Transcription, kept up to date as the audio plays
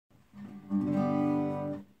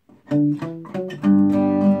Why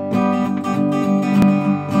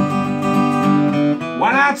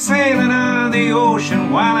not sailing on the ocean?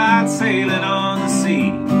 Why not sailing on the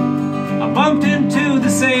sea? I bumped into the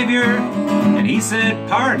Savior, and he said,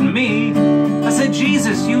 pardon me. I said,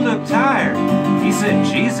 Jesus, you look tired. He said,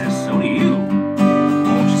 Jesus, so do you.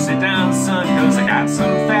 Won't you sit down, son, 'cause I got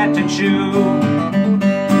some fat to chew.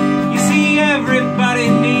 You see, everybody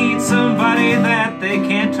needs somebody that they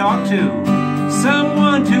can't talk to.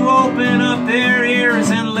 Someone to open up their ears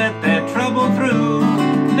and let that trouble through.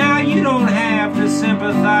 Now you don't have to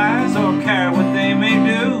sympathize or care what they may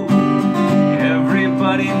do.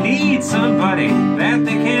 Everybody needs somebody that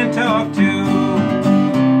they can't talk to.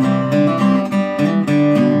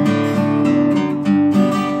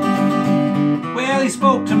 Well, he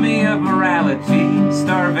spoke to me of morality,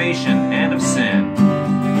 starvation, and of sin.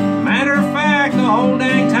 Matter of fact, the whole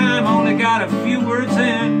dang time only got a few words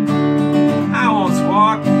in. I won't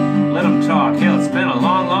squawk, let them talk. Hell, it's been a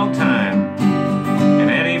long, long time. And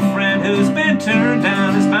any friend who's been turned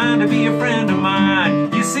down is bound to be a friend of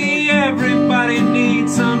mine. You see, everybody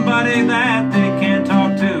needs somebody that they can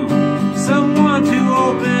talk to. Someone to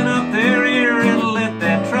open up their ear and let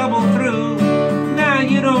that trouble through. Now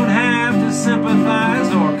you don't have to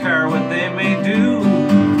sympathize or care what they may do.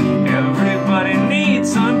 Everybody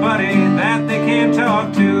needs somebody that they can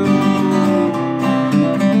talk to.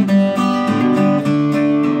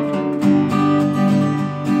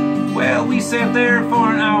 Well, we sat there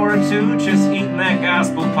for an hour or two just eating that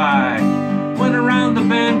gospel pie, when around the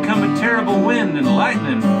bend come a terrible wind and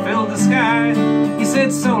lightning filled the sky. He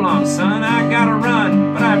said, so long, son, I gotta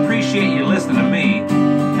run, but I appreciate you listening to me.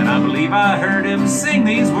 And I believe I heard him sing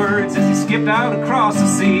these words as he skipped out across the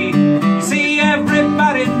sea. You see,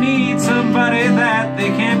 everybody needs somebody that they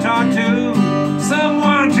can talk to.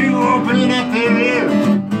 Someone to open up their ear,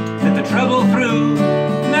 let the trouble through.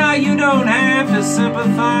 Now you don't have to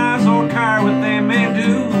sympathize or care what they may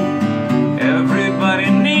do.